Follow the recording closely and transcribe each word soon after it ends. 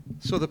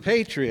So the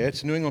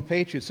Patriots, New England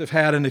Patriots, have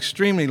had an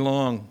extremely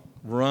long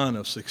run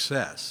of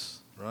success,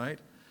 right?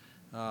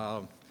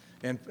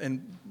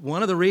 And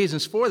one of the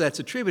reasons for that's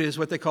attributed is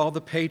what they call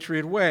the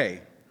Patriot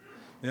Way.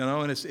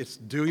 And it's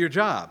do your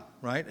job,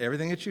 right?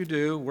 Everything that you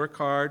do, work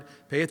hard,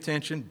 pay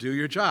attention, do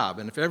your job.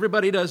 And if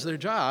everybody does their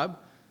job,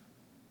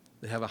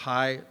 they have a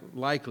high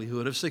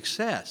likelihood of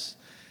success.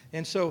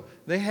 And so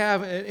they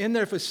have in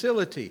their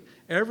facility,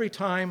 every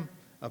time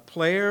a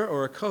player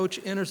or a coach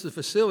enters the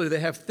facility,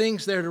 they have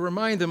things there to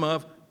remind them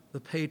of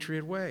the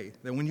Patriot Way.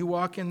 That when you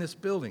walk in this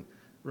building,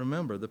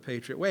 remember the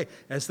Patriot Way.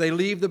 As they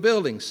leave the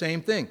building, same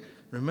thing.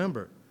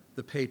 Remember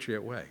the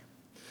Patriot Way.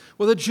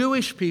 Well, the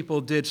Jewish people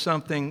did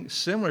something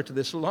similar to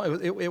this.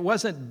 It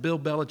wasn't Bill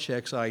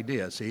Belichick's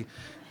idea, see.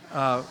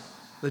 The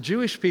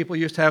Jewish people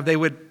used to have, they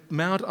would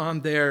mount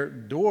on their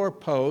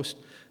doorpost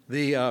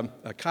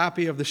a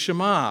copy of the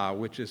Shema,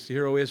 which is,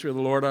 Hear, O Israel,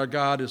 the Lord our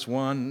God is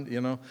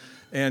one,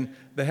 And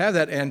they have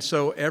that. And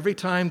so every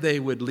time they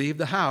would leave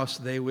the house,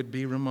 they would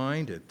be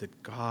reminded that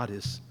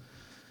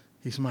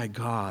He's my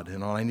God,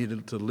 and all I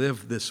needed to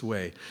live this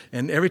way.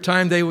 And every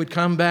time they would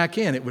come back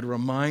in, it would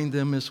remind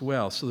them as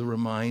well. So the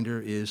reminder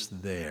is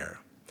there.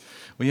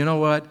 Well, you know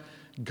what?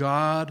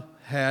 God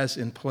has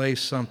in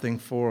place something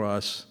for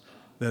us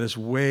that is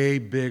way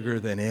bigger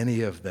than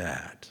any of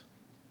that.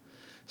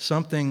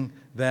 Something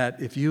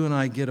that if you and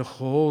I get a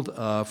hold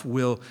of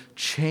will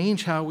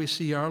change how we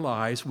see our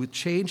lives, will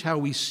change how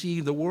we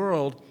see the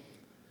world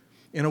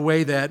in a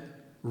way that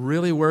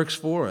really works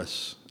for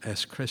us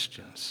as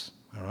Christians.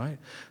 All right?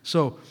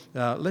 So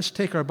let's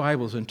take our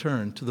Bibles and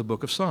turn to the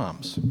book of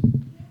Psalms. Let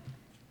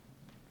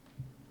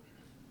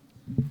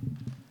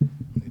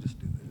me just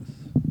do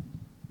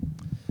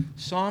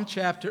this. Psalm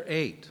chapter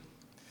 8.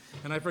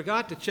 And I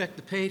forgot to check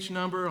the page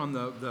number on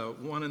the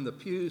one in the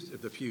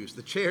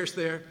chairs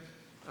there.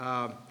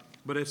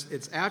 But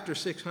it's after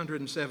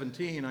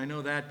 617. I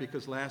know that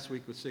because last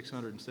week was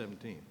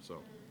 617. So,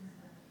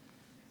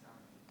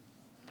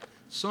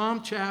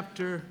 Psalm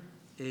chapter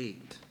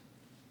 8.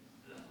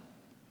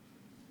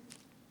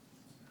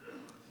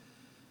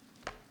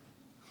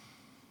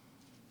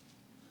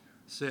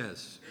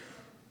 Says,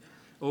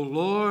 O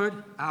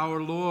Lord,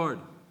 our Lord,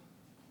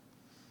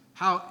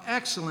 how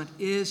excellent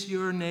is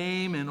your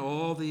name in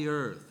all the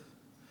earth,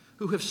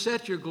 who have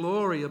set your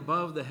glory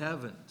above the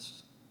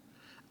heavens.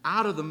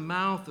 Out of the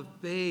mouth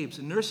of babes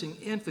and nursing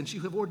infants,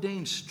 you have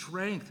ordained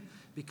strength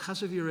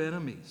because of your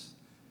enemies,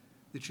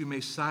 that you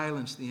may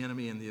silence the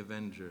enemy and the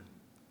avenger.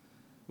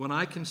 When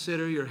I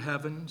consider your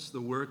heavens, the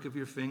work of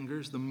your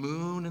fingers, the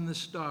moon and the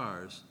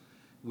stars,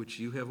 which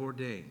you have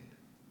ordained.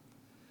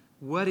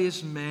 What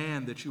is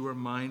man that you are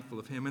mindful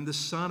of him, and the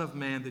Son of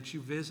Man that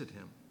you visit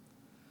him?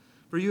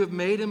 For you have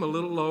made him a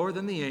little lower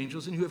than the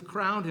angels, and you have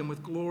crowned him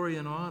with glory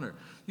and honor.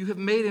 You have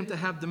made him to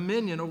have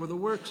dominion over the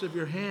works of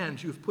your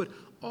hands. You have put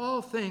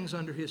all things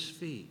under his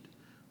feet,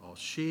 all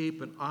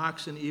sheep and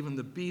oxen, even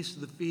the beasts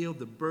of the field,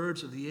 the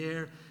birds of the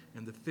air,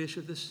 and the fish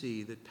of the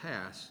sea that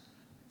pass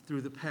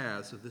through the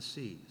paths of the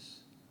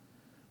seas.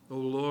 O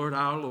Lord,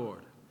 our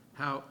Lord,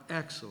 how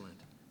excellent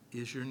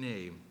is your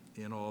name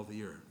in all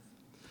the earth.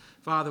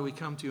 Father, we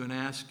come to you and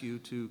ask you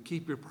to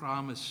keep your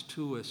promise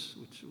to us,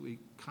 which we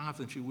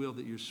confidently will,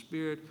 that your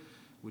Spirit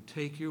would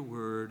take your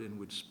word and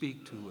would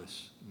speak to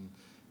us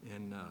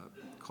and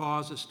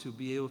cause us to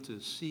be able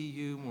to see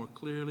you more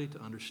clearly, to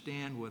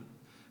understand what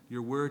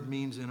your word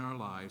means in our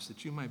lives,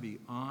 that you might be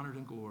honored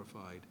and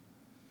glorified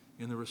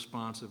in the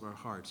response of our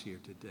hearts here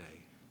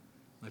today.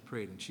 I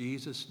pray it in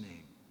Jesus'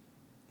 name.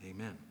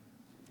 Amen.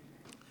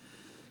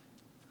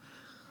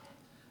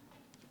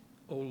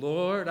 O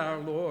Lord, our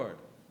Lord,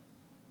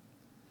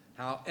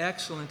 how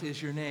excellent is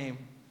your name.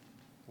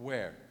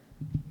 Where?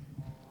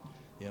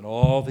 In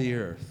all the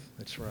earth.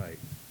 That's right.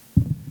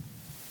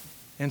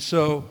 And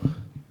so,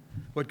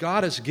 what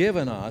God has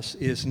given us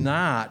is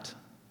not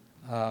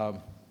a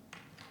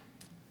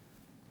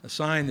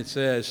sign that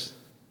says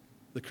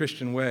the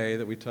Christian way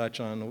that we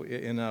touch on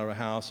in our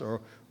house,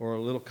 or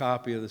a little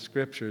copy of the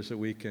scriptures that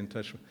we can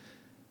touch.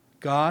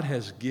 God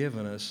has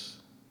given us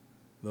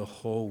the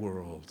whole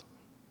world.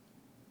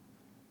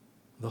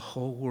 The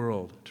whole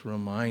world to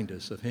remind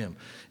us of him.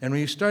 And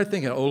when you start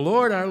thinking, oh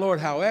Lord, our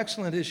Lord, how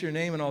excellent is your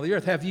name in all the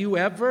earth.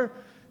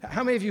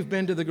 How many of you have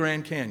been to the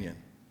Grand Canyon?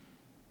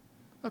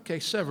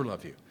 Okay, several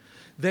of you.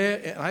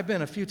 I've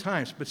been a few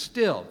times, but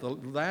still, the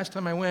last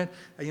time I went,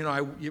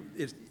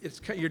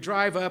 you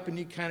drive up and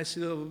you kind of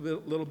see a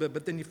little bit,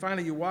 but then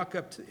you walk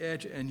up to the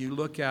edge and you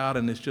look out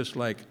and it's just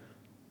like,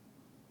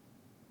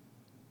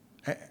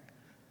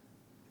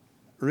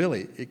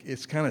 really,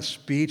 it's kind of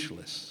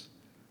speechless.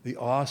 The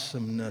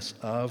awesomeness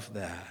of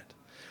that.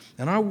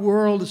 And our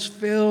world is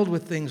filled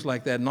with things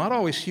like that. Not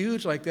always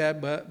huge like that,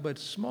 but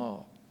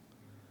small.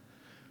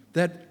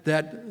 That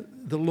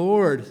the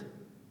Lord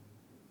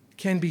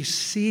can be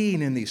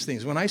seen in these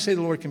things. When I say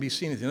the Lord can be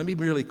seen in these things, let me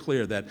be really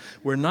clear that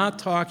we're not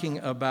talking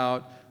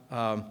about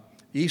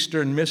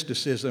Eastern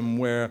mysticism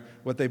where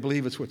what they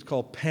believe is what's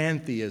called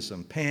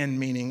pantheism. Pan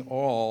meaning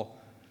all,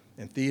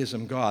 and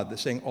theism, God. They're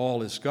saying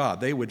all is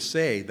God. They would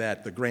say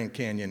that the Grand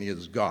Canyon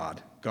is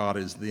God. God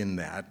is in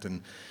that,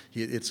 and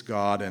it's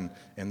God and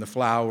the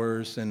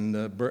flowers and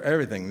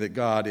everything, that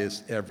God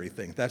is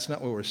everything. That's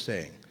not what we're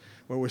saying.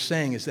 What we're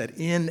saying is that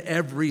in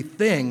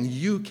everything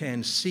you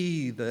can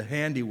see the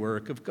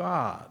handiwork of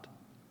God.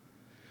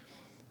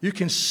 You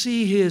can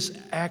see His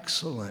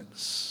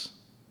excellence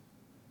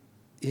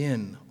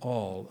in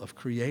all of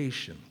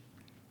creation.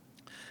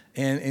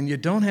 And you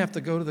don't have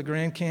to go to the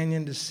Grand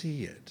Canyon to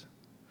see it.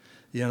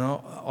 You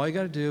know, all you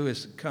got to do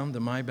is come to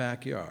my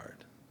backyard.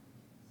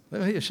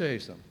 Let me show you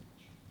something.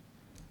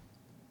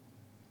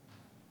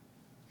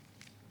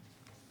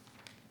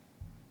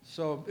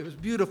 So it was a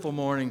beautiful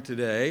morning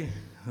today,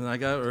 and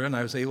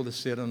I was able to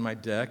sit on my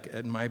deck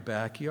in my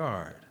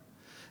backyard.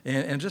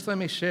 And just let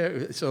me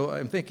share, so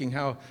I'm thinking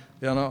how,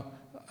 you know,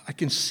 I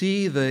can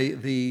see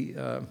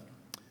the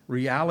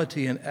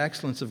reality and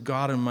excellence of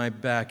God in my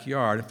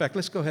backyard. In fact,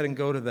 let's go ahead and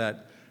go to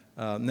that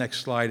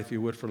next slide, if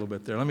you would, for a little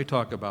bit there. Let me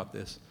talk about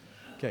this.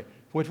 Okay,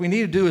 what we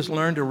need to do is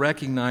learn to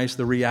recognize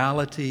the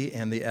reality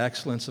and the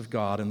excellence of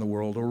God in the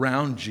world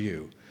around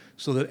you,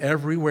 so that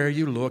everywhere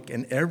you look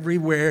and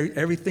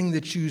everything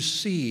that you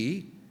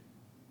see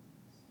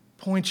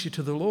points you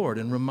to the Lord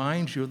and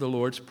reminds you of the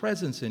Lord's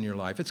presence in your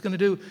life. It's going to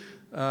do,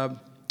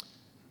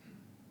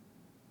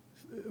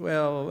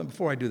 well,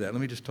 before I do that,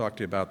 let me just talk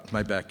to you about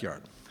my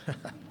backyard.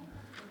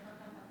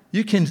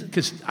 You can,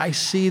 because I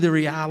see the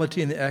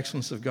reality and the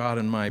excellence of God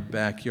in my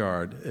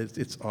backyard.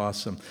 It's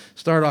awesome.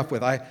 Start off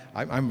with,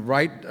 I'm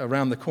right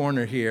around the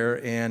corner here,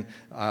 and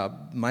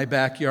my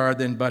backyard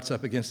then butts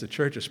up against the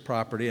church's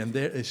property, and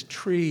there is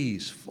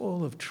trees,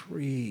 full of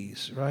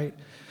trees, right?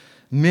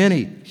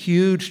 Many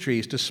huge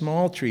trees to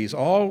small trees,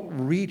 all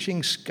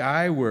reaching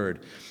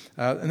skyward.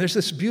 And there's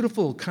this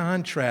beautiful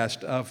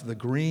contrast of the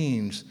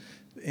greens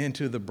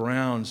into the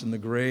browns and the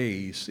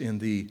grays in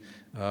the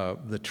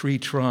tree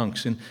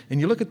trunks. And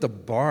you look at the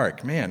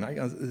bark, man,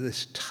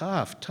 this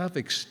tough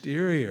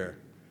exterior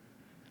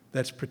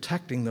that's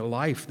protecting the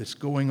life that's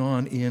going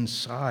on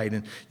inside,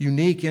 and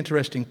unique,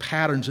 interesting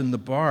patterns in the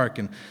bark.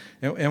 And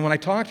when I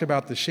talked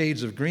about the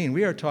shades of green,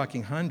 we are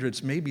talking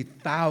hundreds, maybe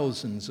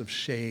thousands of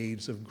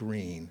shades of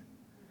green.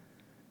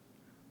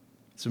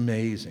 It's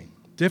amazing.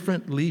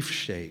 Different leaf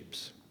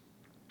shapes.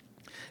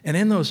 And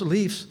in those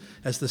leaves,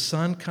 as the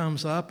sun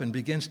comes up and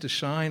begins to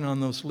shine on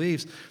those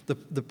leaves,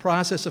 the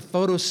process of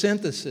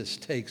photosynthesis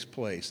takes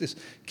place, this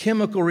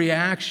chemical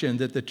reaction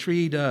that the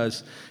tree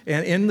does.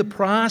 And in the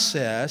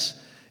process,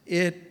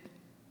 it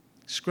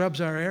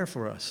scrubs our air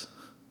for us.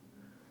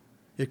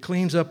 It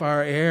cleans up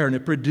our air, and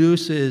it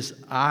produces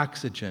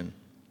oxygen.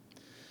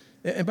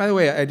 And by the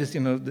way, I just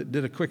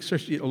did a quick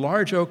search.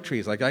 Large oak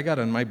trees, like I got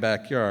in my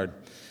backyard,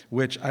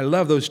 which I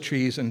love those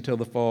trees until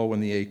the fall when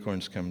the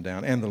acorns come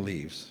down, and the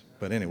leaves.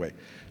 But anyway,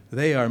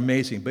 they are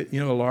amazing. But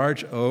a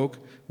large oak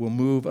will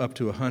move up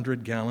to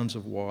 100 gallons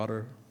of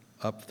water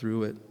up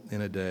through it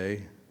in a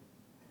day.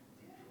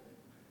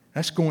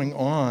 That's going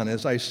on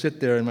as I sit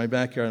there in my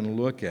backyard and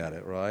look at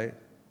it, right?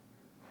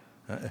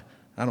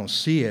 I don't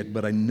see it,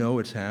 but I know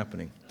it's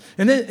happening.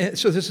 And then,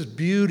 so this is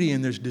beauty,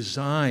 and there's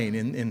design,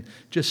 and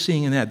just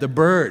seeing that. The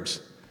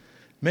birds,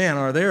 man,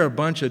 are there a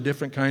bunch of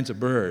different kinds of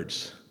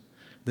birds?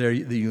 They're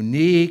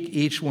unique,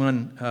 each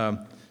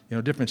one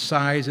different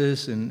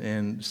sizes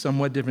and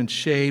somewhat different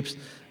shapes.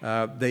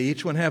 They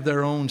each one have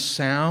their own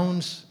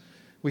sounds.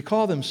 We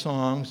call them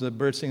songs, the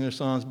birds sing their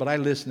songs, but I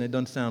listen, it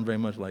doesn't sound very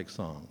much like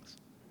songs.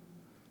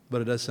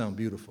 But it does sound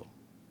beautiful.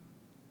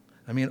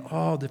 I mean,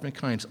 all different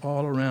kinds,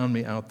 all around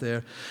me out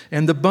there.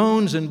 And the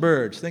bones in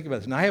birds, think about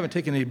this. Now, I haven't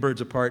taken any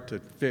birds apart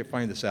to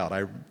find this out.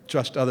 I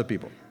trust other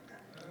people.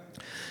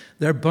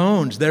 Their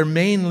bones, their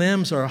main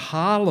limbs are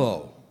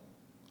hollow,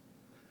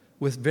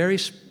 with very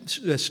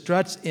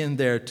struts in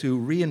there to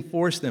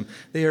reinforce them.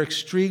 They are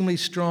extremely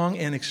strong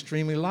and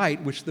extremely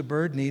light, which the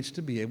bird needs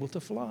to be able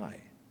to fly.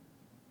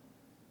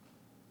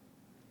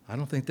 I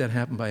don't think that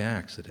happened by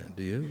accident,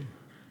 do you?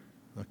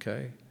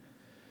 Okay.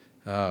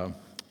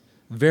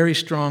 Very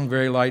strong,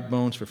 very light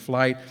bones for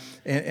flight.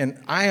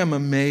 And I am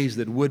amazed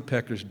that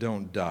woodpeckers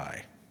don't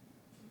die.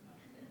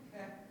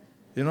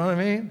 You know what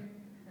I mean?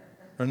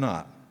 Or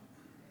not?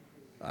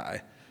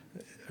 At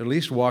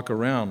least walk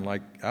around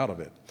like out of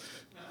it.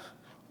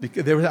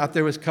 Because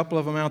there was a couple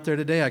of them out there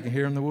today. I can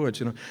hear in the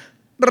woods,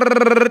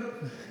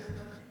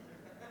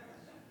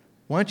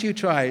 Why don't you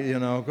try,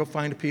 go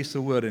find a piece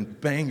of wood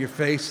and bang your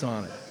face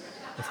on it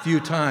a few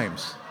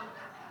times.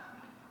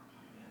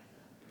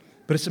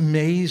 But it's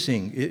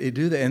amazing. It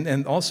do that.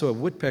 And also a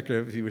woodpecker,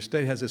 if you were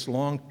studying, has this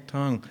long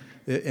tongue,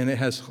 and it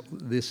has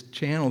these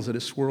channels that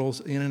it swirls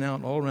in and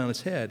out all around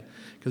its head,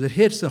 because it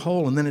hits the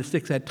hole, and then it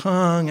sticks that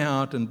tongue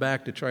out and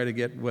back to try to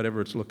get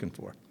whatever it's looking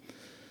for.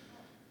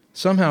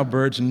 Somehow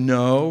birds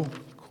know,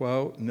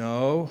 quote,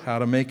 know how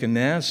to make a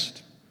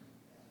nest.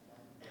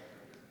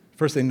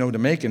 First they know to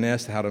make a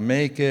nest, how to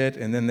make it,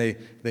 and then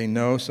they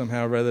know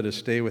somehow rather to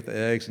stay with the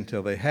eggs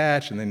until they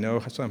hatch, and they know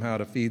somehow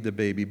to feed the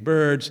baby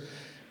birds.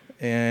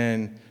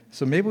 And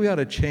so maybe we ought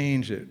to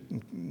change it,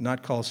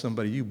 not call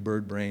somebody, you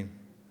bird brain.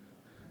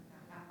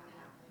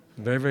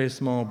 Very, very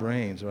small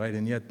brains, right?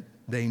 And yet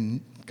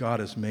God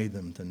has made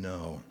them to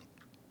know.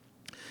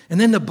 And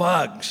then the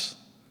bugs.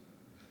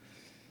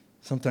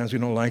 Sometimes we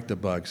don't like the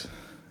bugs.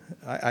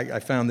 I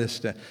found this,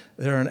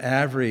 there are an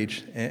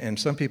average, and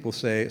some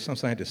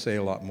scientists say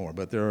a lot more,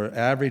 but there are an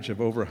average of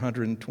over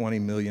 120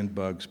 million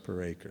bugs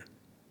per acre.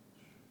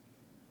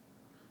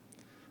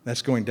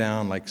 That's going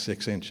down like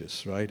 6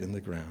 inches, right, in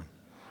the ground.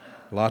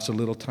 Lots of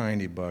little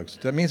tiny bugs.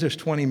 That means there's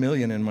 20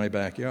 million in my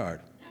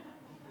backyard.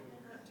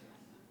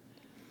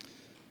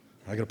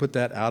 I got to put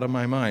that out of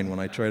my mind when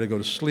I try to go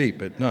to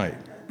sleep at night.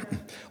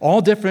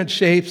 All different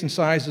shapes and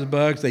sizes of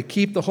bugs. They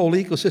keep the whole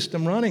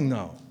ecosystem running,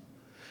 though.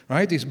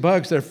 Right? These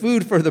bugs, they're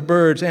food for the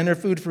birds and they're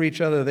food for each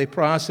other. They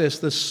process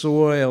the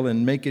soil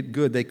and make it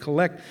good. They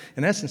collect,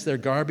 in essence, they're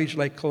garbage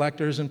like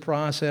collectors and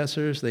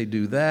processors. They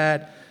do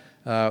that.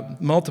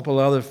 Multiple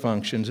other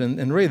functions.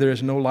 And really, there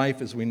is no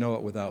life as we know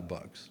it without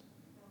bugs.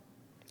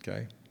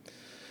 Okay?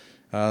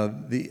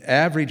 The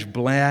average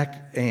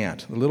black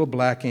ant, the little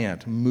black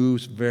ant,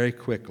 moves very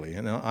quickly.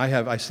 And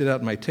I sit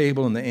out at my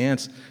table, and the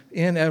ants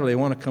inevitably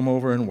want to come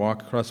over and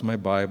walk across my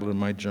Bible or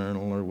my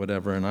journal or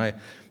whatever, and I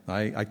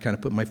kind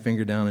of put my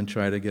finger down and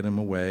try to get them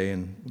away,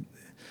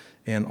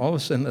 and all of a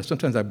sudden,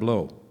 sometimes I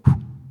blow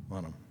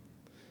on them.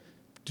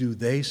 Do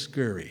they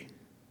scurry?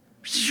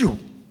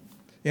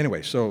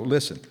 Anyway, so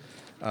listen.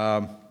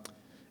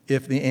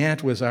 If the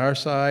ant was our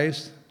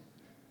size,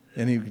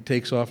 and he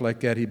takes off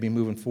like that, he'd be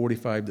moving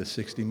 45 to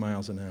 60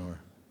 miles an hour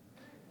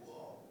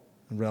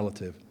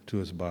relative to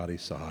his body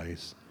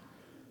size.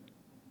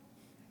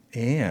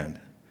 And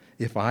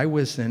if I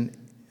was an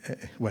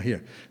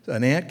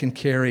ant can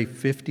carry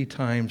 50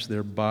 times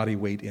their body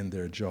weight in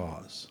their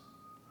jaws.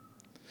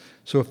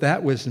 So if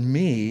that was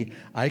me,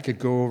 I could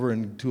go over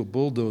and do a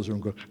bulldozer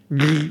and go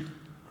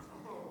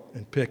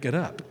and pick it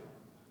up.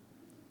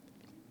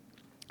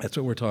 That's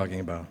what we're talking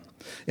about.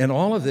 And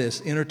all of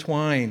this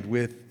intertwined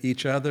with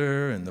each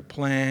other and the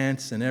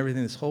plants and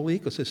everything, this whole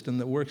ecosystem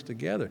that works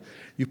together.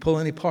 You pull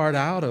any part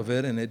out of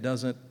it and it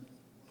doesn't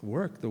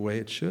work the way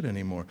it should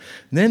anymore.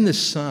 And then the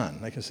sun,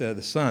 like I said,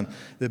 the sun,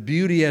 the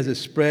beauty as it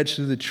spreads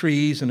through the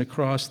trees and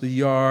across the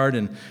yard.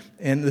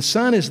 And the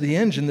sun is the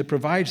engine that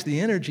provides the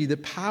energy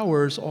that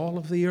powers all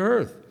of the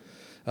earth,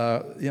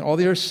 all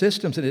the earth's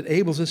systems, and it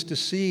enables us to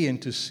see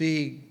and to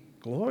see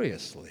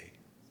gloriously.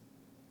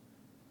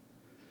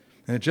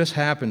 And it just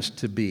happens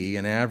to be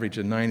an average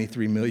of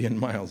 93 million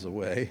miles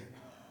away,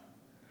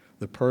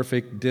 the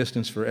perfect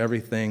distance for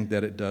everything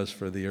that it does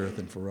for the earth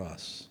and for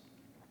us.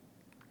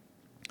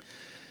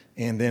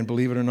 And then,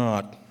 believe it or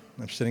not,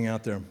 I'm sitting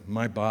out there,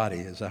 my body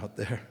is out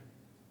there.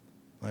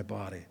 My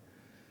body.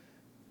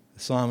 The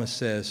psalmist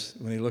says,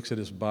 when he looks at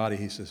his body,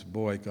 he says,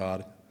 boy,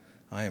 God,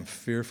 I am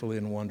fearfully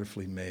and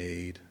wonderfully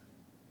made.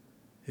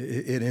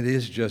 It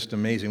is just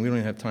amazing. We don't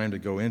even have time to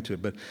go into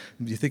it, but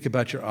you think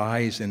about your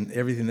eyes and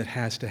everything that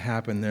has to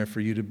happen there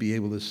for you to be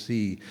able to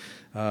see.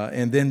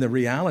 And then the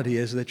reality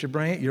is that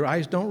your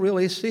eyes don't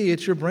really see.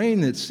 It's your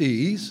brain that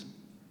sees.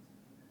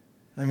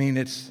 I mean,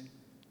 it's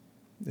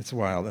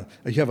wild.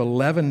 You have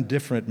 11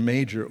 different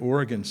major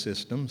organ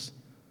systems,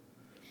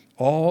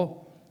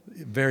 all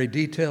very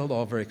detailed,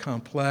 all very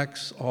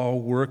complex, all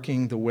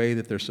working the way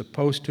that they're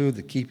supposed to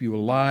keep you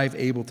alive,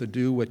 able to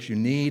do what you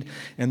need.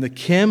 And the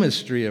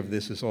chemistry of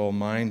this is all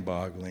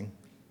mind-boggling.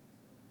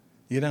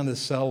 You get down to the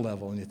cell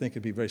level and you think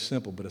it'd be very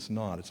simple, but it's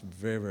not. It's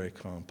very, very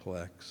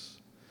complex.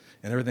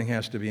 And everything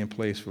has to be in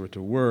place for it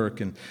to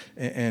work.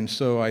 And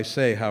so I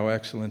say, how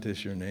excellent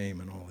is your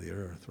name in all the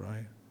earth,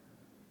 right?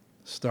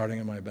 Starting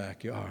in my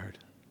backyard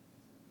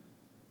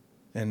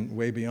and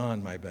way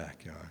beyond my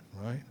backyard,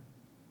 right?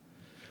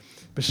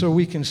 But so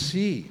we can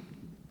see,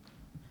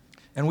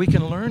 and we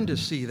can learn to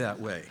see that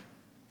way.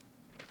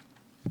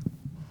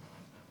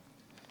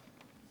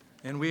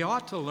 And we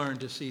ought to learn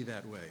to see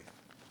that way,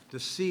 to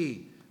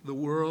see the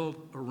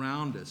world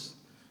around us.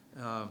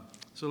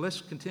 So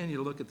let's continue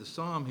to look at the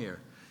psalm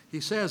here.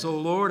 He says, O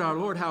Lord, our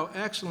Lord, how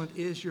excellent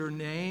is your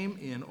name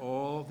in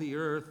all the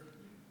earth,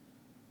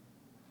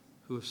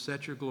 who have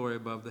set your glory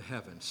above the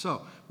heavens.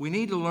 So we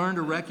need to learn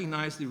to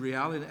recognize the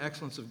reality and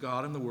excellence of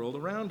God in the world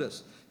around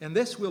us. And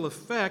this will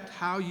affect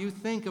how you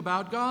think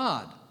about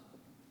God.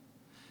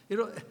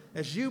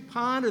 As you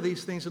ponder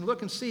these things and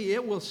look and see,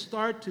 it will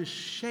start to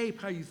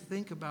shape how you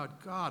think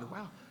about God.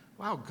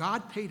 Wow,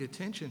 God paid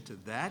attention to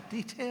that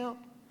detail?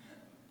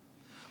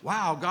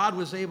 Wow, God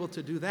was able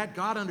to do that.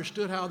 God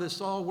understood how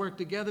this all worked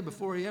together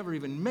before he ever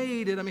even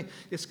made it. I mean,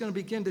 it's going to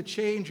begin to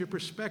change your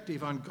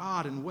perspective on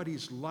God and what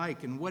he's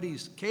like and what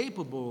he's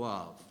capable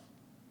of.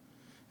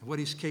 And what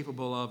he's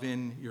capable of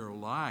in your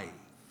life,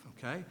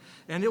 okay?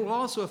 And it will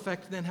also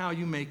affect then how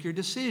you make your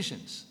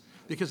decisions.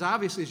 Because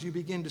obviously as you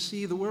begin to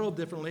see the world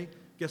differently,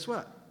 guess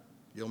what?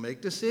 You'll make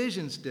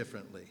decisions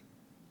differently,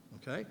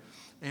 okay?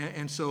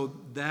 And so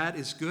that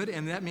is good,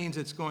 and that means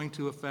it's going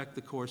to affect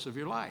the course of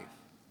your life.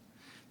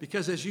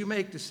 Because as you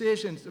make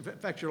decisions, in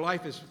fact, your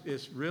life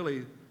is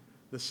really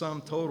the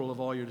sum total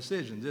of all your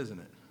decisions, isn't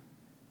it?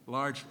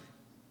 Largely.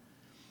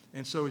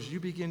 And so as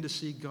you begin to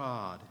see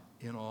God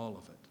in all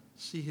of it,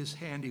 see his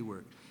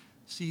handiwork,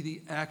 see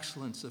the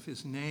excellence of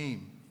his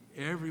name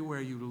everywhere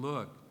you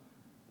look,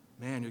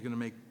 man, you're going to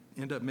make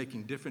end up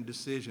making different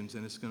decisions,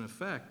 and it's going to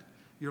affect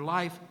your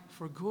life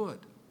for good.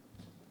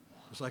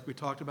 It's like we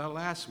talked about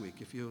last week.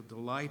 If you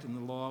delight in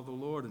the law of the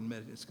Lord and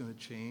meditate, it's going to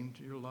change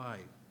your life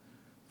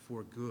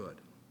for good.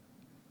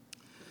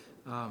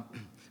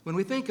 When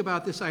we think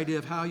about this idea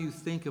of how you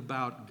think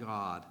about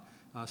God,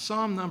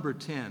 Psalm number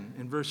 10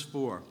 in verse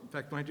 4. In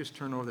fact, when I just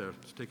turn over there,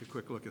 let's take a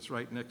quick look. It's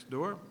right next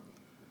door.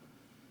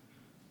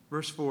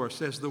 Verse 4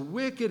 says, "The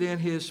wicked in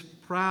his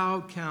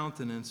proud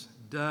countenance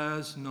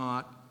does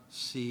not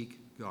seek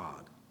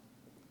God."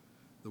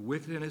 The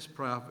wicked in his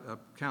proud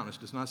countenance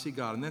does not seek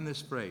God. And then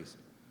this phrase,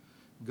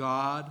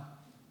 "God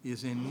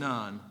is in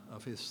none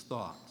of his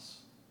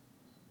thoughts."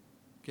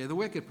 Okay, the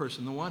wicked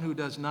person, the one who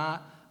does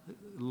not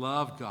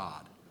love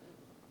God.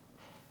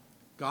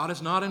 God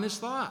is not in his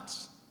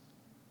thoughts.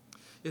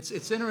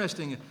 It's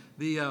interesting.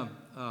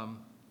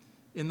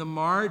 In the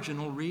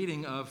marginal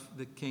reading of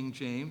the King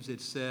James,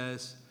 it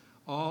says,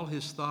 all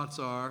his thoughts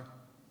are,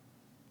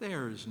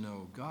 there is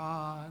no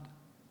God.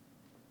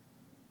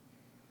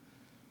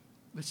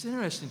 It's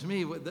interesting to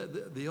me,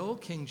 the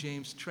old King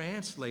James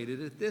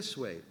translated it this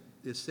way.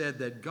 It said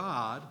that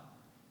God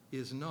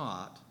is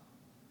not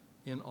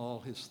in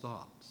all his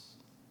thoughts.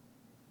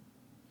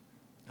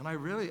 And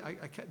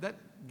that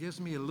gives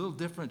me a little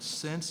different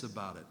sense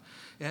about it.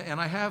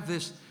 And I have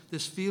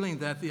this feeling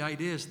that the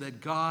idea is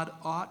that God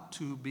ought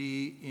to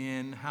be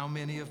in how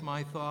many of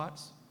my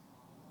thoughts?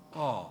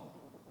 All.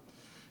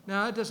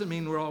 Now, that doesn't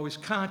mean we're always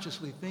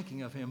consciously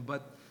thinking of him,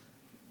 but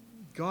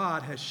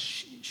God has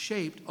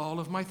shaped all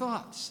of my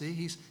thoughts. See,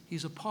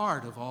 he's a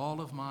part of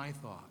all of my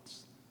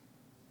thoughts.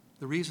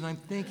 The reason I'm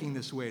thinking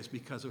this way is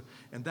because of,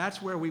 and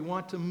that's where we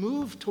want to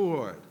move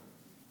toward.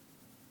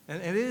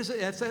 And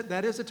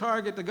that is a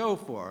target to go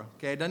for.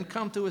 Okay, it doesn't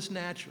come to us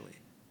naturally.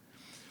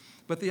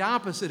 But the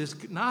opposite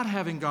is not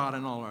having God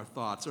in all our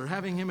thoughts or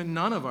having him in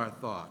none of our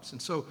thoughts.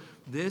 And so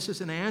this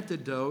is an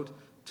antidote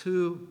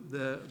to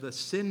the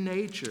sin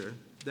nature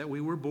that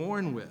we were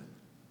born with,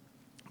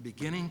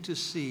 beginning to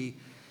see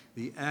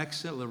the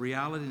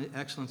reality and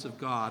excellence of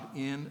God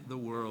in the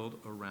world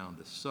around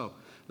us. So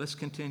let's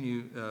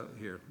continue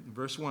here. In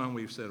verse 1,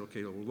 we've said,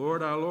 okay,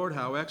 Lord, our Lord,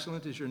 how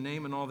excellent is your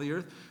name in all the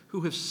earth,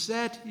 who have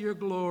set your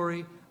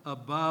glory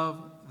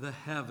above the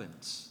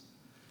heavens.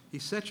 He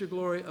set your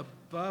glory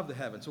above the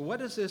heavens. So what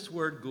does this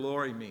word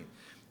glory mean?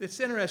 It's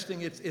interesting.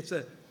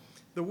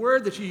 The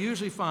word that you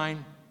usually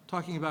find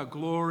talking about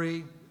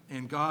glory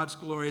and God's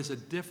glory is a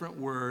different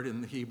word in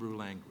the Hebrew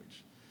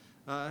language.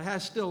 It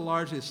has still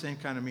largely the same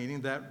kind of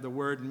meaning. That the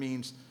word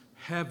means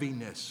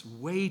heaviness,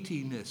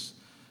 weightiness,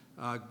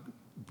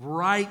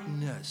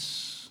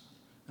 brightness.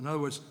 In other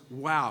words,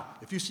 wow,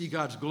 if you see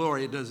God's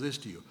glory, it does this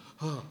to you.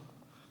 All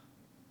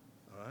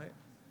right?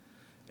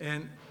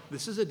 And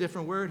this is a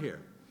different word here.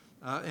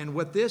 And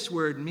what this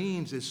word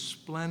means is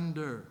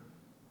splendor,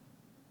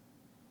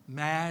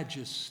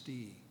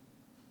 majesty,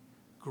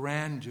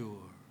 grandeur.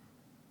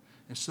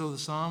 And so the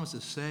psalmist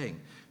is saying,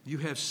 you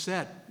have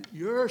set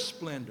your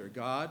splendor,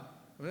 God.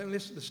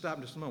 Let's stop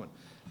in just a moment.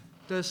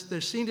 Does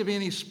there seem to be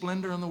any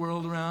splendor in the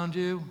world around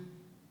you?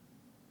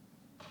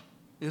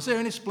 Is there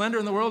any splendor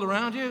in the world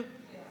around you?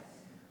 Yes.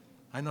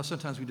 I know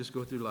sometimes we just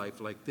go through life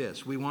like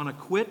this. We want to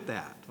quit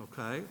that,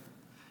 okay?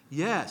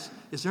 Yes.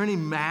 Is there any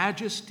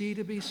majesty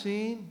to be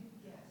seen?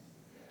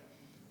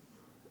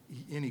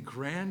 Yes. Any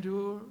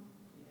grandeur?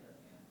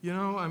 You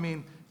know, I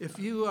mean, if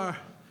you are,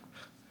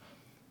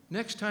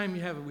 next time we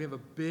have a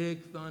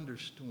big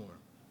thunderstorm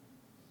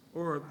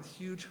or a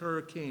huge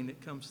hurricane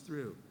that comes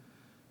through,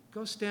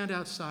 go stand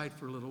outside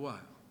for a little while.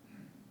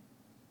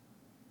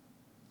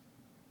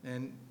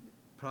 And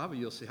probably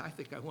you'll say, I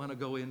think I want to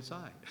go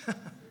inside.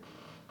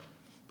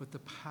 But the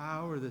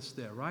power that's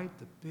there, right?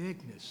 The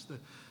bigness,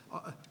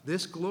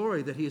 this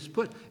glory that he has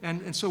put.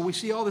 And so we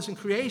see all this in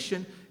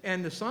creation,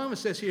 and the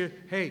psalmist says here,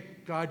 hey,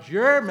 God,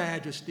 your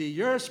majesty,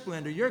 your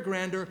splendor, your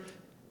grandeur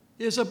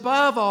is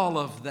above all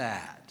of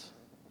that.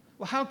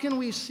 Well, how can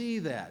we see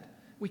that?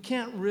 We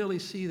can't really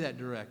see that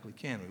directly,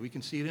 can we? We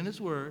can see it in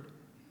his word,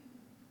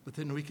 but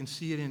then we can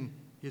see it in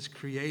his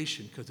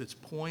creation because it's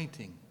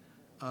pointing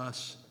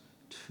us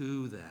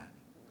to that.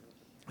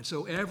 And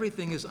so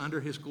everything is under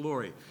his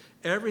glory.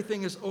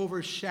 Everything is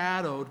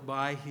overshadowed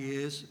by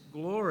his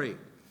glory.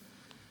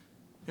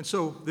 And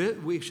so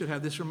we should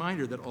have this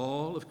reminder that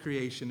all of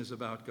creation is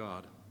about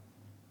God.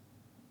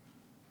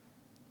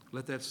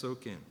 Let that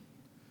soak in.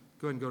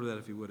 Go ahead and go to that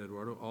if you would,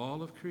 Eduardo.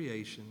 All of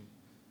creation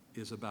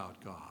is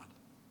about God.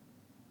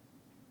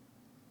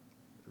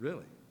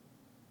 Really.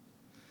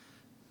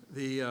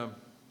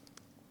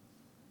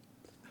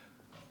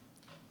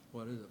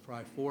 What is it,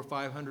 probably 400 or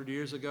 500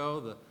 years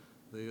ago,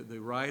 the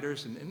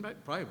writers, and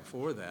probably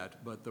before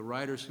that, but the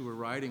writers who were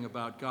writing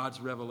about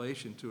God's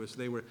revelation to us,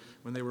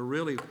 when they were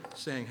really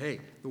saying, hey,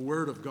 the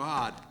Word of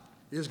God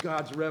is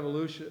God's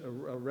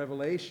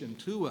revelation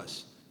to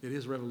us. It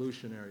is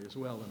revolutionary as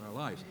well in our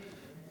lives.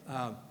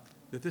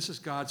 That this is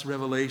God's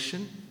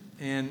revelation,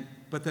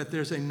 but that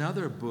there's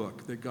another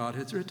book that God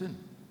has written.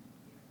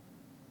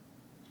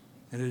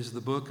 And it is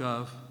the book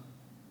of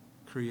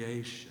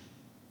creation.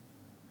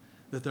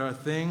 that there are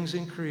things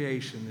in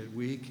creation that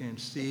we can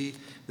see,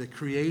 that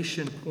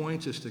creation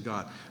points us to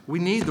God. We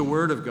need the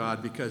Word of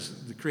God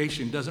because the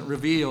creation doesn't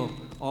reveal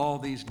all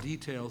these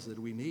details that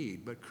we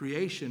need, but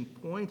creation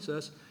points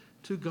us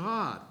to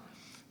God.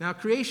 Now,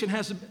 creation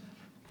has,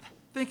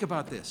 think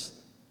about this.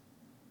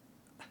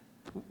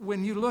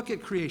 When you look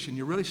at creation,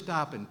 you really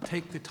stop and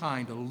take the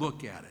time to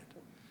look at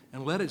it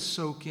and let it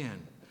soak in.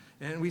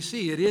 And we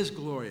see it is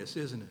glorious,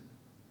 isn't it?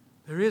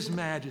 There is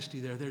majesty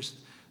there. There's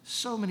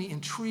so many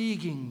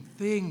intriguing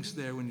things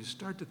there when you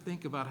start to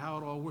think about how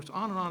it all works.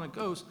 On and on it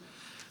goes.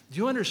 Do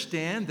you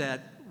understand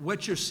that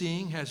what you're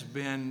seeing has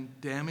been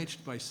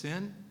damaged by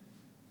sin?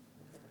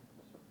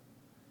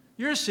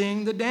 You're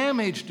seeing the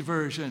damaged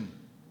version.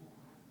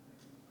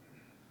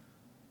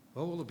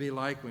 What will it be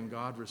like when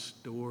God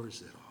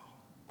restores it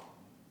all?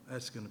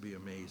 That's going to be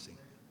amazing.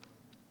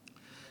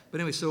 But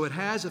anyway, so it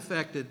has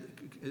affected,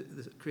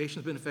 creation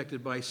has been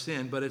affected by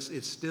sin, but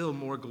it's still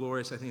more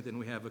glorious, I think, than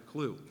we have a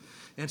clue.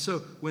 And so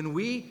when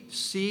we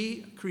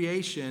see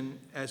creation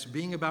as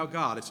being about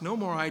God, it's no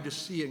more I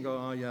just see it and go,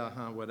 oh yeah,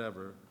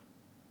 whatever.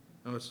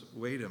 No, it's,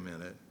 wait a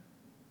minute.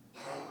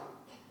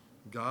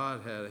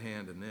 God had a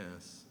hand in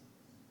this.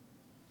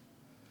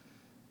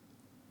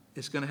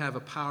 It's going to have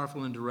a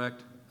powerful and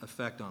direct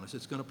effect on us.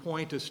 It's going to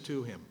point us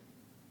to Him.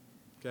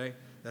 Okay?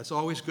 That's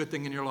always a good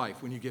thing in your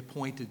life when you get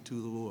pointed to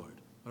the Lord.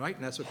 All right?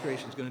 And that's what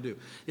creation is going to do.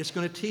 It's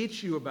going to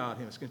teach you about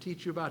Him. It's going to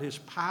teach you about His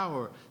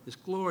power, His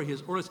glory,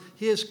 His order,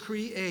 His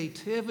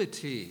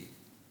creativity,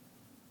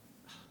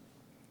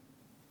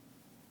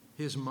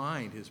 His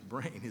mind, His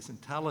brain, His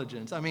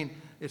intelligence. I mean,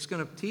 it's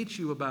going to teach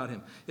you about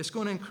Him. It's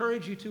going to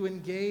encourage you to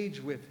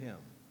engage with Him.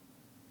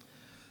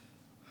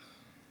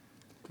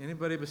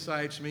 Anybody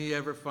besides me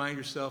ever find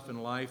yourself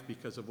in life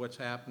because of what's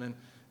happening,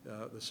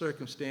 the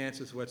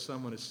circumstances, what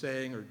someone is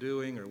saying or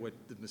doing, or what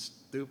the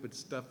stupid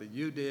stuff that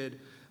you did,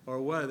 or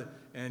what,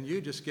 and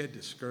you just get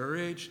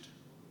discouraged,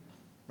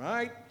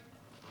 right?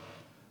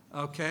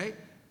 Okay.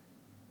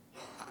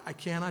 I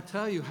cannot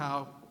tell you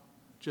how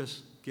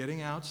just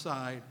getting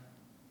outside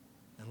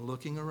and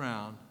looking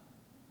around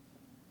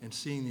and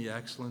seeing the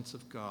excellence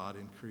of God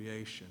in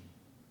creation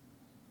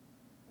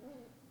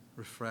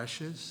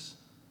refreshes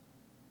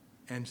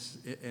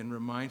and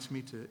reminds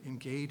me to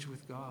engage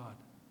with God.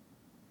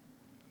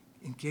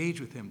 Engage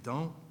with Him.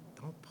 Don't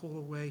pull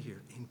away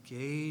here.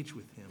 Engage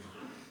with Him.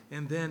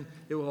 And then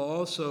it will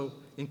also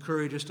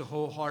encourage us to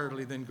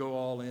wholeheartedly then go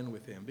all in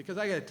with Him. Because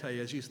I got to tell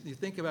you, as you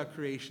think about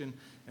creation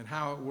and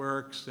how it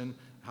works and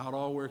how it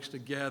all works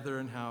together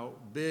and how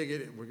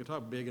big we're going to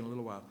talk big in a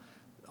little while,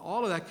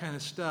 all of that kind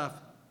of stuff,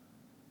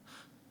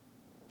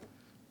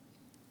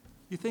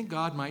 you think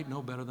God might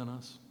know better than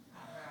us?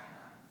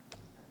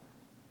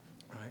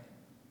 Right?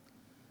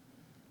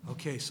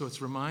 Okay, so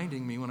it's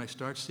reminding me, when I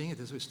start seeing it,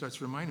 it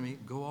starts reminding me,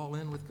 go all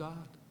in with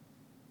God.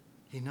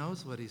 He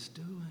knows what He's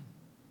doing.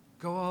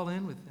 Go all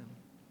in with Him.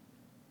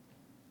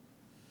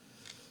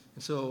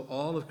 And so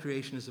all of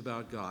creation is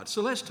about God.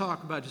 So let's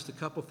talk about just a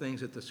couple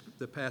things that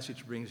the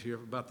passage brings here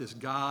about this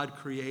God,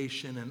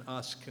 creation, and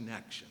us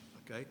connection.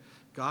 Okay?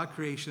 God,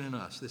 creation, and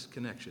us, this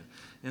connection.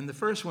 And the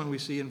first one we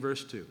see in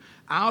verse 2.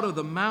 Out of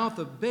the mouth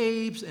of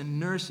babes and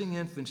nursing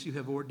infants you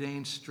have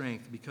ordained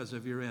strength because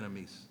of your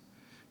enemies,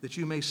 that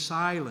you may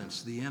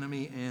silence the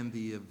enemy and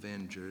the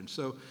avenger. And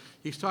so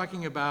he's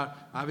talking about,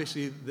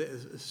 obviously,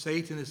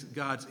 Satan is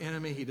God's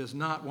enemy. He does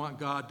not want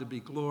God to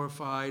be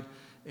glorified.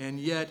 And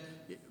yet,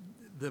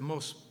 the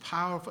most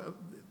powerful,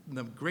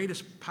 the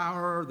greatest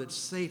power that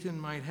Satan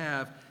might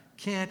have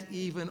can't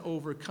even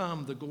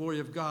overcome the glory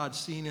of God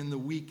seen in the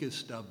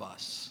weakest of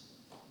us.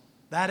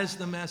 That is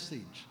the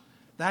message.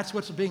 That's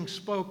what's being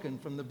spoken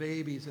from the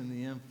babies and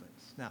the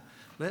infants. Now,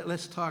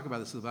 let's talk about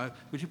this.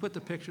 Would you put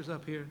the pictures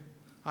up here?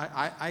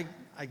 I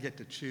get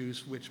to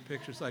choose which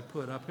pictures I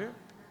put up here.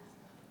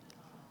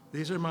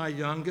 These are my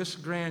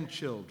youngest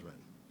grandchildren,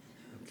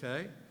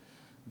 okay?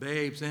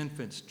 Babes,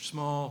 infants,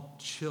 small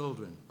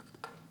children.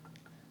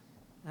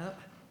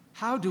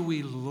 How do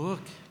we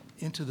look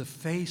into the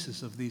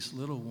faces of these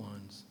little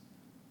ones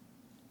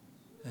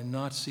and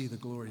not see the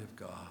glory of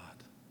God?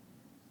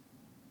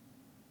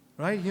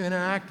 Right? You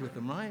interact with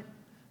them, right?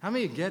 How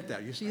many of you get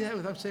that? You see that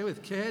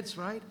with kids,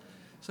 right?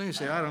 Some of you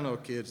say, I don't know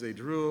kids, they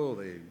drool,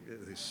 they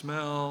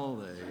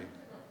smell,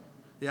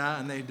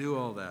 and they do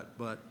all that.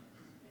 But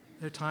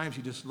there are times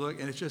you just look,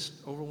 and it's just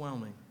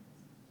overwhelming.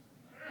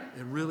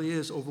 It really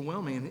is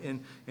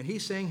overwhelming. And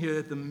he's saying here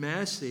that the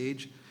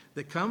message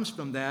that comes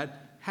from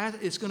that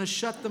it's going to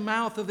shut the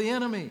mouth of the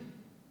enemy.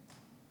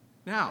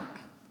 Now,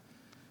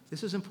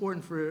 this is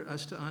important for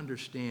us to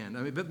understand.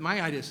 I mean, but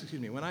my idea is,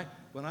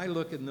 when I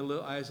look in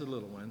the eyes of the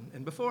little one,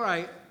 and before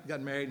I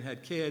got married and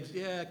had kids,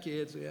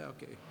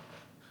 okay.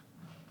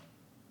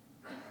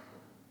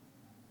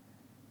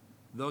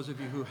 Those of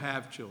you who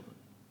have children,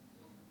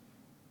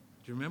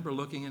 do you remember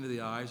looking into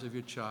the eyes of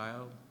your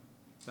child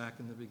back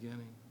in the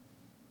beginning?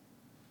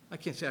 I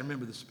can't say I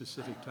remember the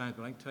specific times,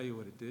 but I can tell you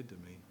what it did to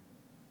me.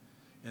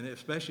 And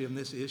especially in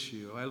this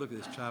issue, I look at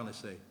this child and I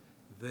say,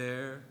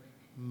 there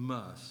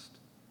must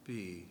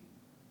be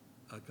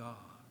a God.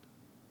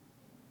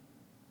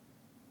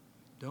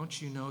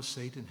 Don't you know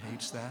Satan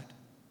hates that?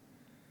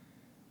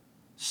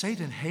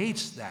 Satan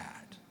hates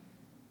that.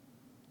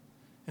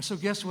 And so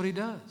guess what he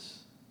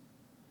does?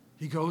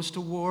 He goes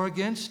to war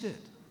against it.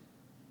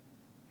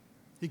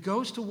 He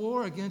goes to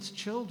war against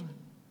children.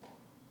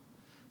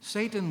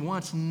 Satan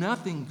wants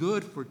nothing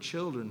good for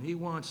children. He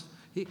wants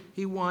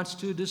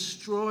to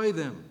destroy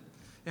them.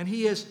 And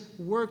he has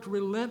worked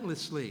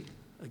relentlessly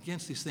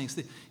against these things.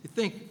 You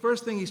think,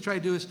 first thing he's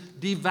tried to do is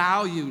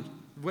devalue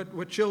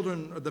what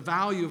children, the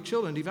value of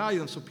children, devalue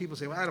them, so people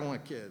say, well, I don't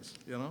want kids,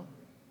 you know?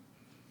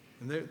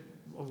 And they're,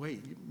 oh,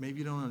 wait, maybe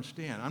you don't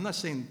understand. I'm not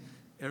saying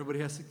everybody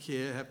has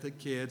to have the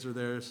kids or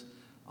theirs.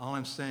 All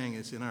I'm saying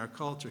is in our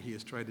culture, he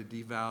has tried to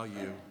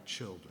devalue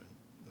children,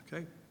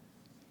 okay?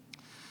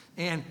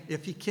 And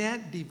if he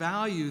can't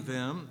devalue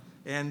them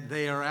and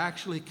they are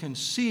actually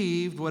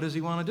conceived, what does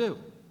he want to do?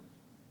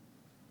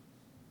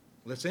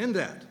 Let's end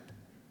that.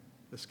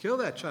 Let's kill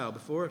that child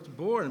before it's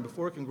born and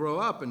before it can grow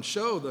up and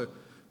show the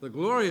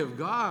glory of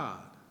God.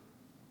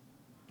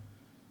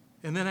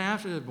 And then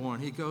after they're born,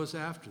 he goes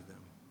after them.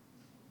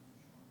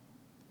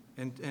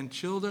 And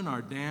children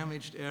are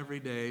damaged every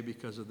day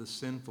because of the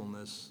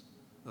sinfulness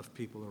of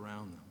people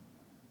around them,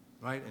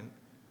 right? And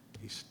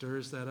he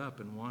stirs that up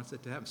and wants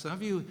it to happen.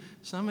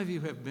 Some of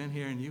you have been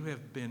here and you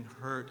have been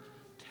hurt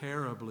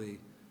terribly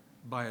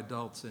by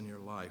adults in your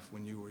life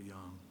when you were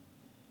young.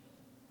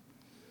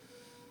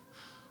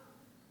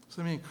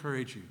 So let me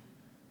encourage you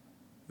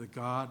that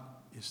God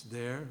is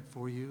there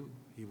for you.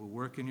 He will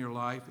work in your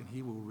life and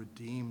he will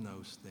redeem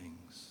those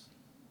things.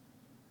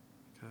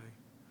 Okay?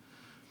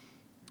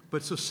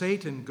 But so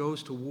Satan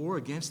goes to war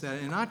against that,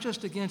 and not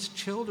just against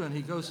children.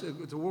 He goes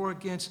to war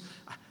against,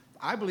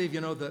 I believe,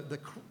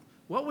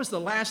 what was the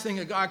last thing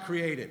that God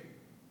created?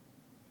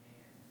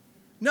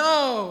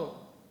 No!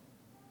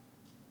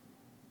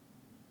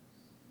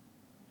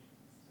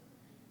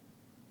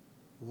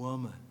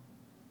 Woman.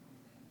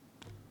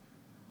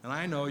 And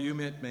I know you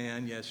meant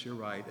man. Yes, you're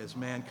right, as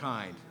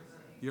mankind.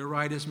 You're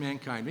right, as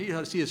mankind. Maybe you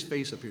ought to see his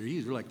face up here.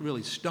 He's like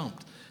really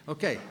stumped.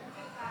 Okay.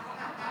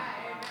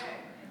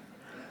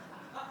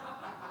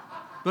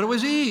 But it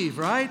was Eve,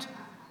 right?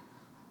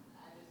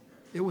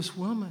 It was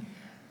woman.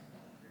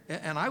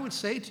 And I would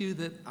say to you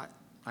that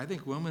I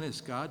think woman is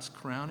God's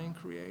crowning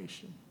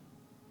creation.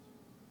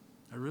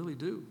 I really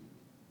do.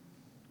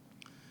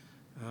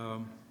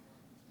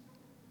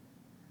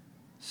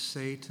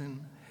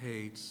 Satan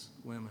hates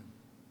women.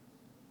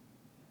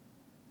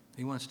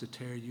 He wants to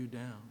tear you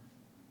down.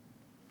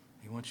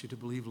 He wants you to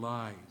believe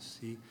lies.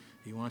 He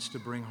wants to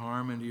bring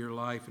harm into your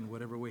life in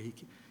whatever way he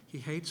can. He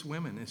hates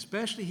women.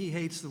 Especially he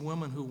hates the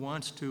woman who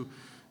wants to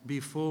be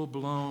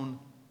full-blown,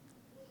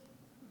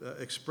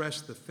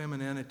 express the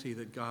femininity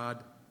that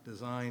God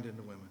designed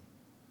into women.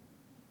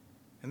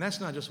 And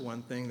that's not just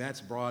one thing. That's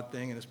a broad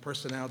thing and it's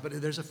personality.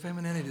 But there's a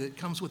femininity that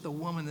comes with a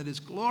woman that is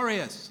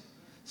glorious.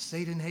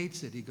 Satan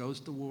hates it. He goes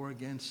to war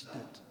against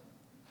it.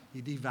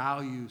 He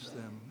devalues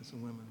them as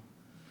women.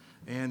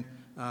 And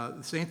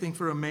the same thing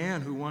for a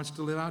man who wants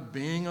to live out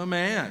being a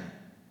man.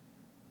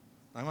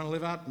 I want to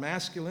live out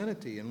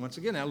masculinity. And once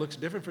again, that looks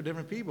different for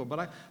different people.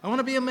 But I want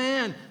to be a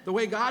man the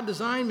way God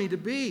designed me to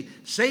be.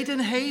 Satan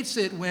hates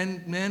it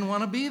when men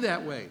want to be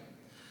that way.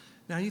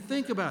 Now, you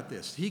think about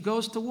this. He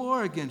goes to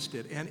war against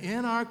it. And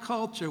in our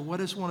culture,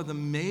 what is one of the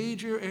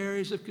major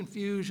areas of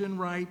confusion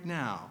right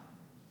now?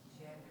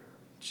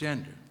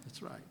 Gender.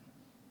 That's right.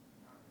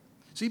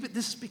 See, but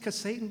this is because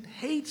Satan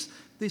hates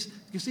these,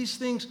 because these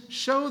things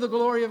show the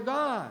glory of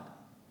God.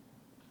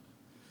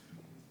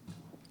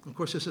 Of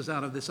course, this is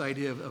out of this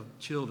idea of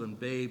children,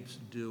 babes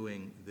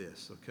doing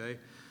this, okay?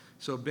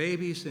 So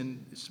babies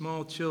and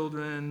small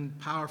children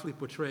powerfully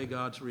portray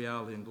God's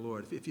reality and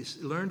glory. If you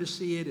learn to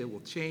see it, it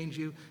will change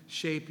you,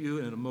 shape you,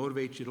 and it'll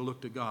motivate you to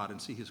look to God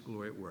and see his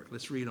glory at work.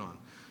 Let's read on.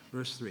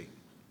 Verse 3.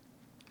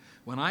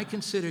 When I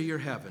consider your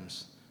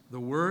heavens, the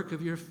work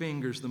of your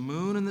fingers, the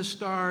moon and the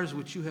stars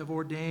which you have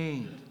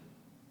ordained.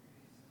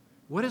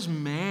 What is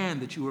man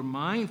that you are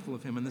mindful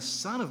of him, and the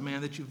Son of Man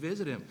that you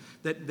visit him,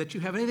 that you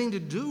have anything to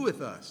do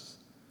with us?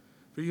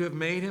 For you have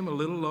made him a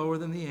little lower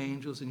than the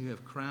angels, and you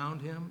have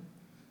crowned him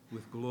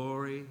with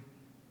glory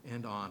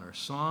and honor.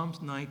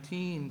 Psalms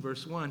 19,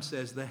 verse 1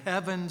 says, the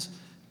heavens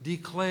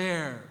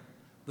declare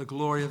the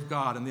glory of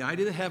God. And the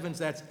idea of the heavens,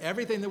 that's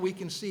everything that we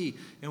can see.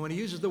 And when he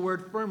uses the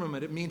word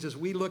firmament, it means as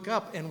we look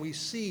up and we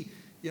see,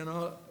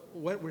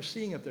 what we're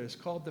seeing up there is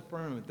called the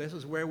firmament. This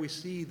is where we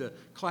see the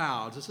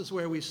clouds. This is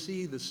where we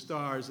see the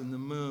stars and the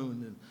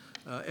moon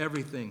and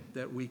everything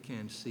that we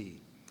can see.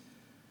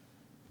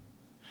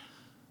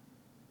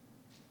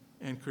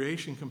 And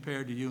creation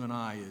compared to you and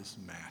I is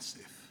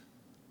massive.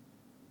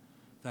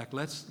 In fact,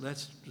 let's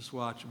just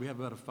watch. We have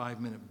about a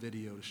 5-minute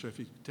video to show. If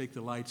you take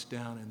the lights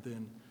down and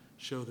then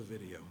show the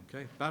video,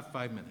 okay? About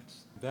 5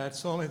 minutes.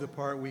 That's only the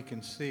part we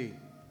can see.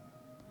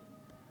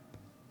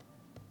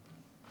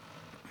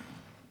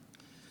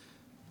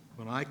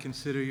 When I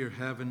consider your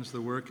heavens,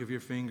 the work of your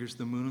fingers,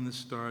 the moon and the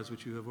stars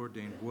which you have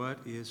ordained, what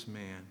is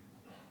man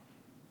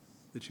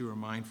that you are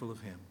mindful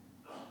of him?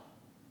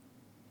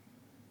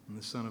 And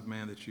the Son of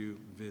Man that you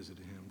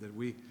visited him. That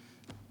we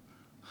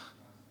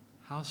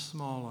How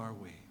small are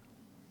we?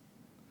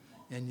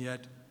 And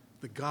yet,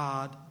 the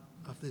God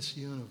of this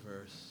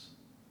universe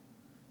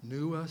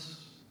knew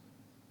us,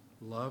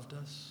 loved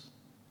us,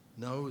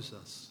 knows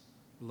us,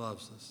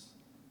 loves us,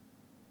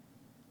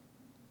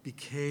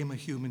 became a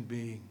human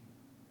being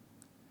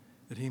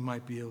that he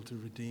might be able to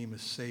redeem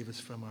us, save us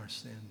from our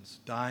sins,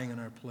 dying in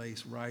our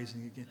place,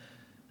 rising again,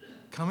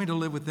 coming to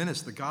live within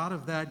us. The God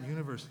of that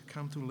universe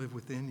come to live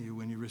within you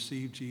when you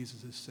receive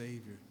Jesus as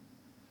Savior.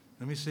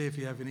 Let me say, if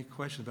you have any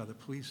questions about it,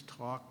 please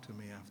talk to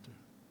me after.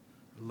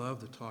 I'd love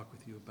to talk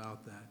with you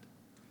about that.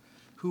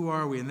 Who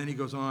are we? And then he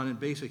goes on, and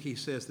basically he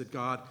says that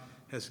God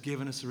has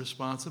given us the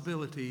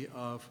responsibility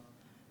of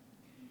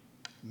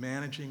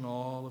managing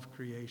all of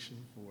creation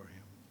for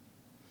him.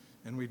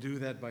 And we do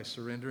that by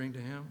surrendering to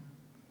him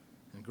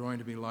and growing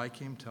to be like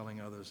him,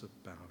 telling others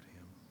about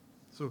him.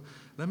 So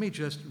let me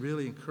just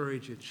really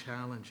encourage you,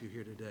 challenge you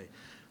here today.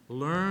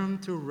 Learn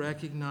to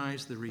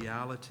recognize the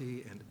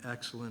reality and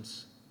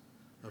excellence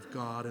of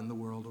God in the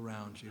world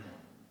around you.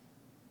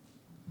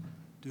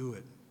 Do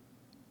it.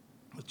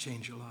 It'll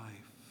change your life.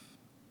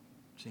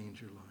 Change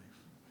your life.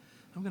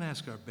 I'm going to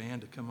ask our band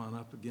to come on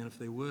up again if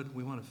they would.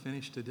 We want to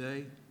finish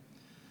today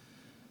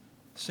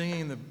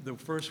singing the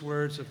first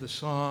words of the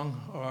song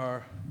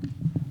are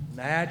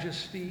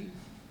majesty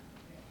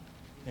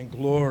and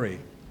glory.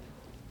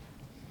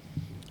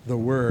 The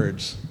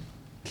words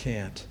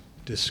can't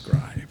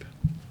describe.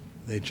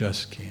 They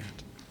just can't.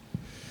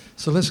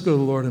 So let's go to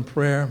the Lord in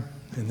prayer,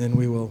 and then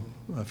we will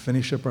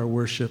finish up our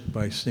worship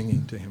by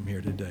singing to him here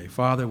today.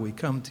 Father, we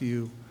come to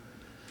you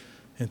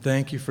and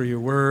thank you for your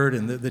word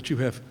and that you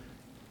have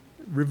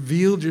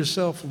revealed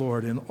yourself,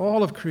 Lord, in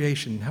all of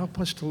creation. Help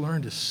us to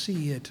learn to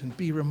see it and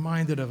be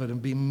reminded of it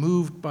and be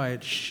moved by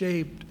it,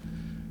 shaped,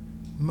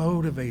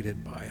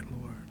 motivated by it,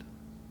 Lord.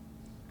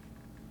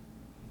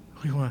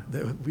 We want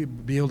that we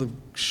be able to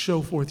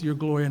show forth your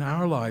glory in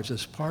our lives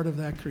as part of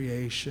that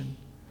creation.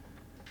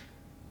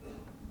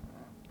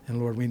 And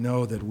Lord, we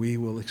know that we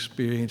will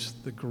experience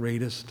the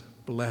greatest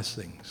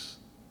blessings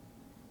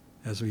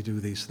as we do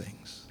these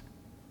things.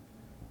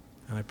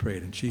 And I pray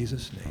it in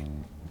Jesus'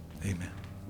 name. Amen.